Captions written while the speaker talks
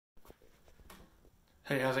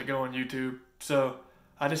Hey, how's it going, YouTube? So,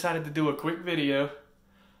 I decided to do a quick video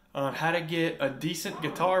on how to get a decent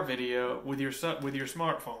guitar video with your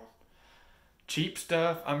smartphone. Cheap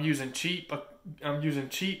stuff. I'm using cheap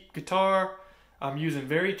guitar. I'm using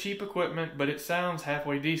very cheap equipment, but it sounds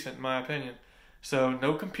halfway decent in my opinion. So,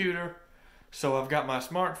 no computer. So, I've got my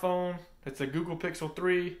smartphone. It's a Google Pixel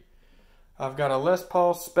 3. I've got a Les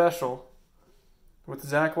Paul Special with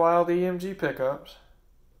Zakk Wylde EMG pickups.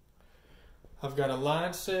 I've got a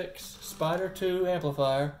Line 6 Spider 2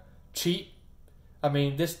 amplifier. Cheap. I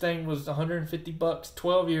mean, this thing was 150 bucks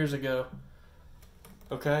 12 years ago.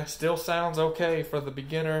 Okay, still sounds okay for the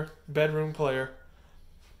beginner bedroom player.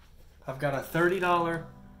 I've got a $30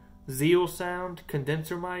 Zeal Sound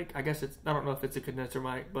condenser mic. I don't know if it's a condenser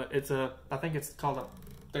mic, but I think it's called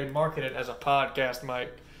they market it as a podcast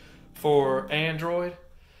mic for Android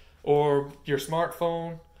or your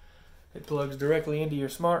smartphone. It plugs directly into your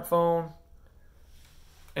smartphone.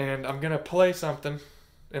 And I'm going to play something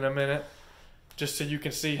in a minute just so you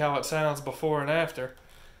can see how it sounds before and after.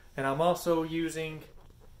 And I'm also using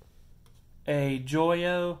a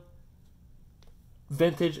Joyo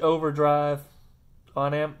Vintage Overdrive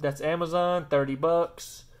on that's Amazon, 30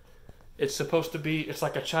 bucks. It's supposed to be, it's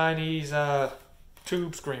like a Chinese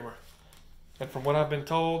tube screamer. And from what I've been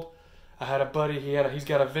told, I had a buddy, he's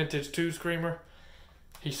got a vintage tube screamer.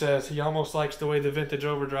 He says he almost likes the way the Vintage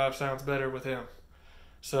Overdrive sounds better with him.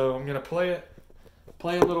 So I'm going to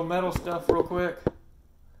play a little metal stuff real quick.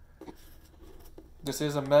 This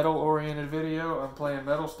is a metal-oriented video. I'm playing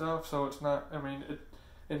metal stuff, so it's not,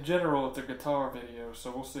 in general, it's a guitar video,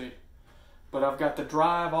 so we'll see. But I've got the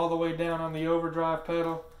drive all the way down on the overdrive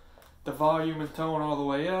pedal, the volume and tone all the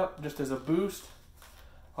way up, just as a boost.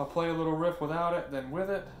 I'll play a little riff without it, then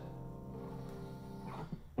with it.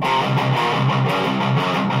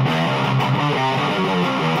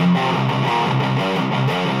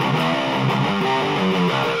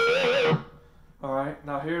 Alright,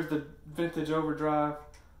 now here's the Vintage Overdrive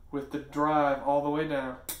with the drive all the way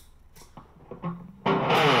down.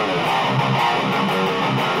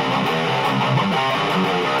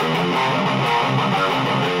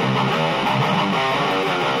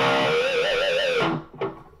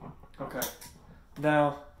 Okay,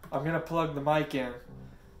 now I'm going to plug the mic in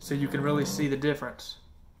so you can really see the difference.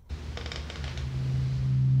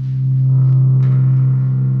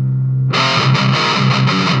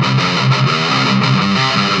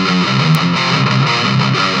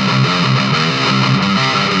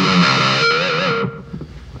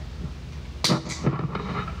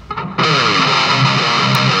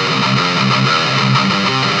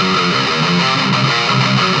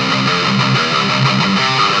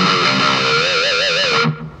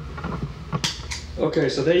 Okay,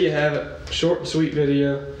 so there you have it. Short and sweet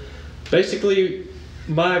video. Basically,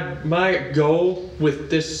 my goal with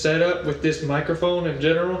this setup, with this microphone in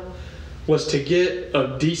general, was to get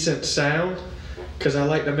a decent sound, because I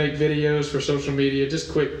like to make videos for social media,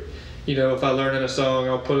 just quick, if I learn in a song,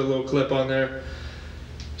 I'll put a little clip on there.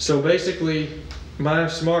 So basically, my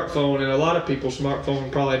smartphone, and a lot of people's smartphone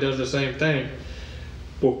probably does the same thing,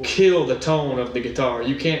 will kill the tone of the guitar.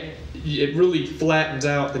 It really flattens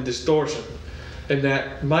out the distortion. And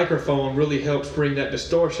that microphone really helps bring that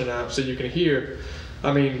distortion out so you can hear.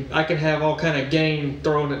 I can have all kind of gain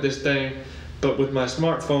thrown at this thing, but with my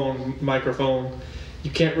smartphone microphone,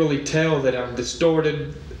 you can't really tell that I'm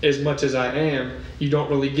distorted as much as I am. You don't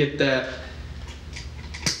really get that.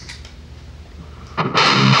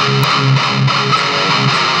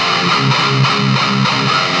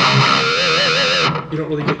 You don't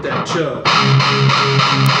really get that chug.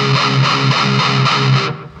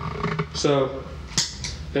 So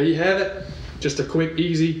there you have it. Just a quick,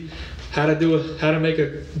 easy how to make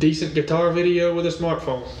a decent guitar video with a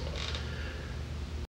smartphone.